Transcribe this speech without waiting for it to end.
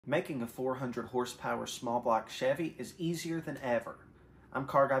Making a 400 horsepower small block Chevy is easier than ever. I'm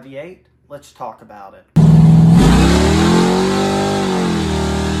Car Guy V8. Let's talk about it.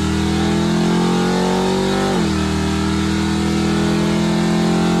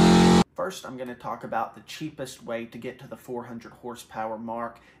 First, I'm going to talk about the cheapest way to get to the 400 horsepower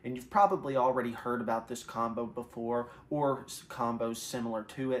mark, and you've probably already heard about this combo before, or combos similar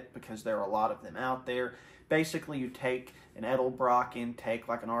to it, because there are a lot of them out there. Basically, you take an Edelbrock intake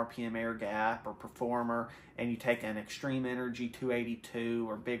like an RPM air gap or Performer, and you take an Extreme Energy 282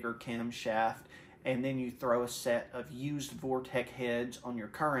 or bigger camshaft, and then you throw a set of used Vortec heads on your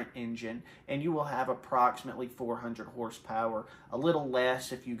current engine, and you will have approximately 400 horsepower, a little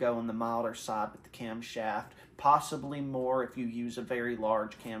less if you go on the milder side with the camshaft, possibly more if you use a very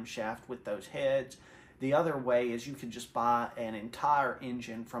large camshaft with those heads. The other way is you could just buy an entire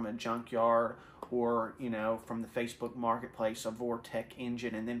engine from a junkyard or, from the Facebook Marketplace, a Vortec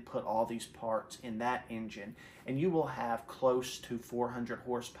engine, and then put all these parts in that engine. And you will have close to 400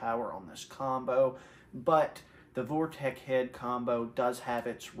 horsepower on this combo. But the Vortec head combo does have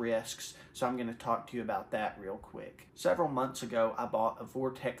its risks, so I'm going to talk to you about that real quick. Several months ago, I bought a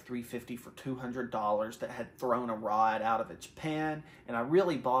Vortec 350 for $200 that had thrown a rod out of its pan, and I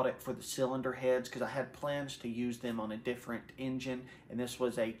really bought it for the cylinder heads because I had plans to use them on a different engine, and this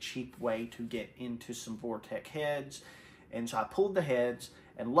was a cheap way to get into some Vortec heads. And so I pulled the heads,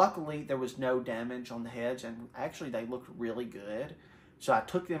 and luckily there was no damage on the heads, and actually they looked really good. So I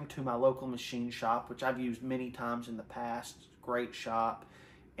took them to my local machine shop, which I've used many times in the past. Great shop.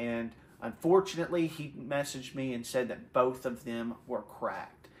 And unfortunately, he messaged me and said that both of them were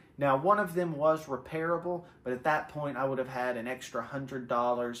cracked. Now, one of them was repairable, but at that point, I would have had an extra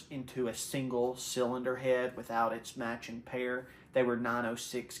 $100 into a single cylinder head without its matching pair. They were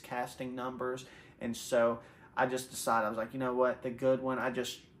 906 casting numbers. And so I just decided, I was like, you know what, the good one, I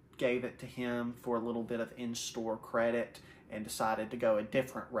just gave it to him for a little bit of in-store credit and decided to go a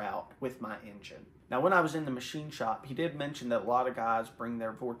different route with my engine. Now, when I was in the machine shop, he did mention that a lot of guys bring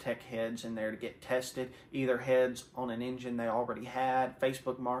their Vortec heads in there to get tested, either heads on an engine they already had,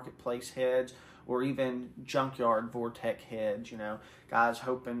 Facebook Marketplace heads, or even junkyard Vortec heads, guys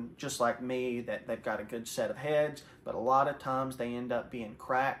hoping, just like me, that they've got a good set of heads, but a lot of times they end up being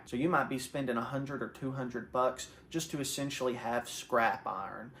cracked. So you might be spending $100 or $200 just to essentially have scrap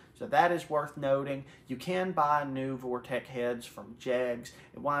iron. So that is worth noting. You can buy new Vortec heads from Jegs.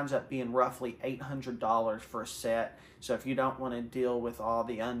 It winds up being roughly $800 for a set. So if you don't want to deal with all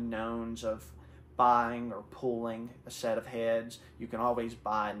the unknowns of buying or pulling a set of heads, you can always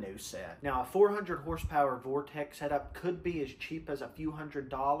buy a new set. Now, a 400 horsepower Vortec setup could be as cheap as a few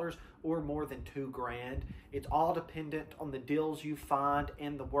 $100s or more than $2,000. It's all dependent on the deals you find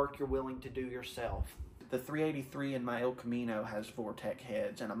and the work you're willing to do yourself. The 383 in my El Camino has Vortec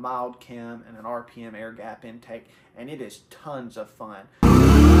heads and a mild chem and an RPM air gap intake, and it is tons of fun.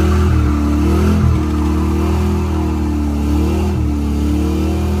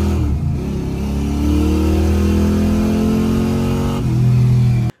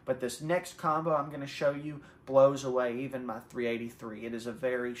 But this next combo I'm going to show you blows away even my 383. It is a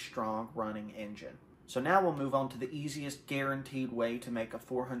very strong running engine. So now we'll move on to the easiest guaranteed way to make a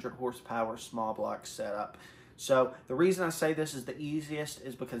 400 horsepower small block setup. So the reason I say this is the easiest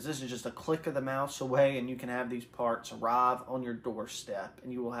is because this is just a click of the mouse away and you can have these parts arrive on your doorstep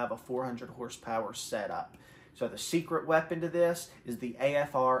and you will have a 400 horsepower setup. So the secret weapon to this is the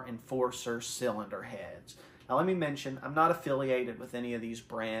AFR Enforcer cylinder heads. Now let me mention, I'm not affiliated with any of these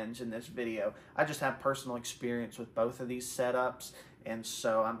brands in this video. I just have personal experience with both of these setups, and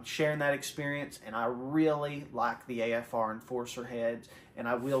so I'm sharing that experience, and I really like the AFR Enforcer heads, and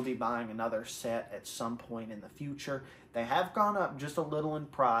I will be buying another set at some point in the future. They have gone up just a little in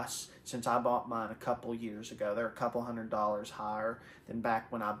price since I bought mine a couple years ago. They're a couple $100 higher than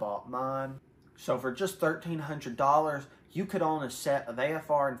back when I bought mine. So for just $1,300, you could own a set of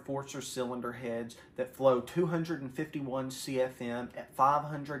AFR Enforcer cylinder heads that flow 251 CFM at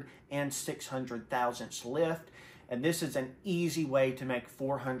 500 and 600 thousandths lift. And this is an easy way to make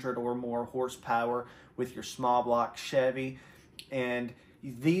 400 or more horsepower with your small block Chevy. And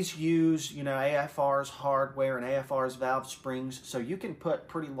these use, AFR's hardware and AFR's valve springs, so you can put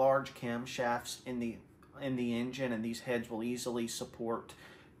pretty large camshafts in the engine, and these heads will easily support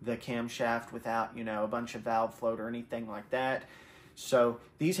the camshaft without, a bunch of valve float or anything like that. So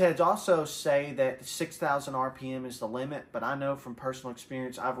these heads also say that 6,000 RPM is the limit, but I know from personal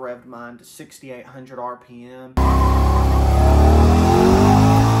experience, I've revved mine to 6,800 RPM.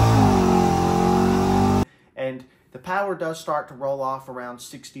 And the power does start to roll off around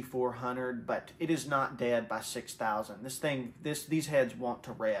 6,400, but it is not dead by 6,000. These heads want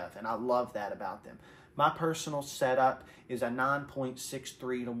to rev, and I love that about them. My personal setup is a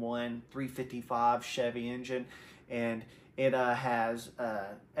 9.63 to 1 355 Chevy engine, and it has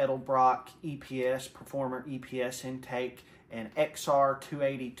Edelbrock EPS, Performer EPS intake, and XR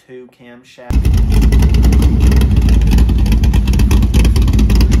 282 camshaft,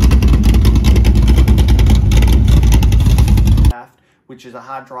 which is a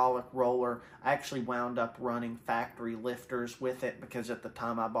hydraulic roller. I actually wound up running factory lifters with it because at the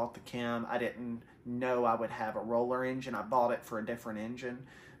time I bought the Chem, I didn't know I would have a roller engine. I bought it for a different engine,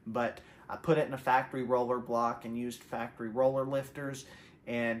 but I put it in a factory roller block and used factory roller lifters.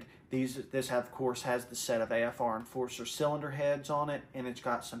 And this of course has the set of AFR Enforcer cylinder heads on it, and it's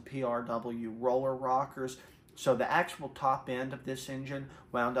got some PRW roller rockers. So the actual top end of this engine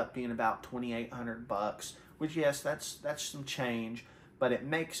wound up being about $2,800, which, yes, that's some change, but it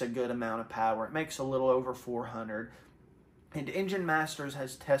makes a good amount of power. It makes a little over 400. And Engine Masters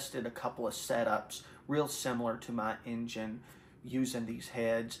has tested a couple of setups real similar to my engine using these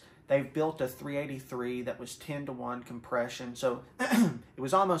heads. They've built a 383 that was 10 to 1 compression, so it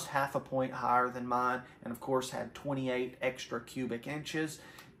was almost half a point higher than mine, and of course had 28 extra cubic inches,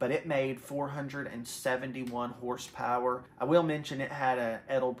 but it made 471 horsepower. I will mention it had a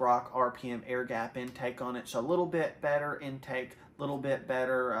Edelbrock RPM air gap intake on it, so a little bit better intake, a little bit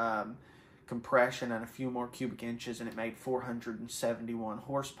better compression, and a few more cubic inches, and it made 471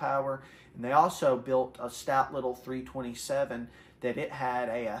 horsepower. And they also built a stout little 327 that it had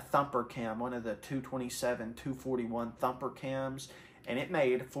a thumper cam, one of the 227, 241 thumper cams, and it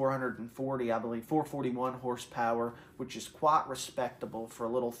made 440, I believe, 441 horsepower, which is quite respectable for a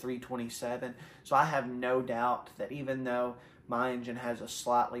little 327. So I have no doubt that even though my engine has a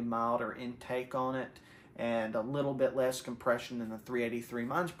slightly milder intake on it and a little bit less compression than the 383,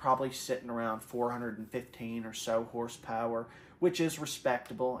 mine's probably sitting around 415 or so horsepower, which is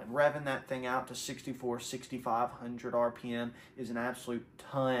respectable, and revving that thing out to 6,500 RPM is an absolute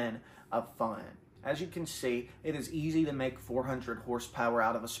ton of fun. As you can see, it is easy to make 400 horsepower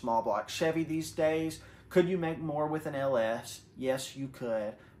out of a small block Chevy these days. Could you make more with an LS? Yes, you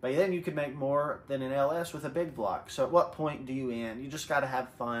could. But then you could make more than an LS with a big block. So at what point do you end? You just got to have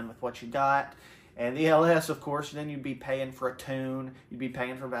fun with what you got. And the LS, of course, then you'd be paying for a tune, you'd be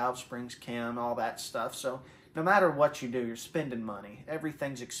paying for valve springs, cam, all that stuff. So no matter what you do, you're spending money.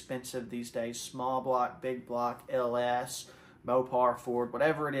 Everything's expensive these days. Small block, big block, LS, Mopar, Ford,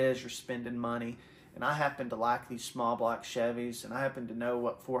 whatever it is, you're spending money. And I happen to like these small block Chevys, and I happen to know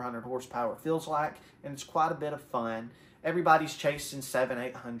what 400 horsepower feels like, and it's quite a bit of fun. Everybody's chasing 700,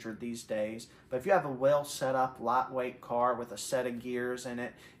 800 these days, but if you have a well set up lightweight car with a set of gears in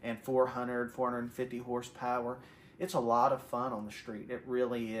it and 400, 450 horsepower, it's a lot of fun on the street. It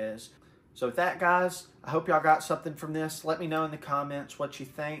really is. So with that, guys, I hope y'all got something from this. Let me know in the comments what you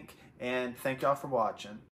think, and thank y'all for watching.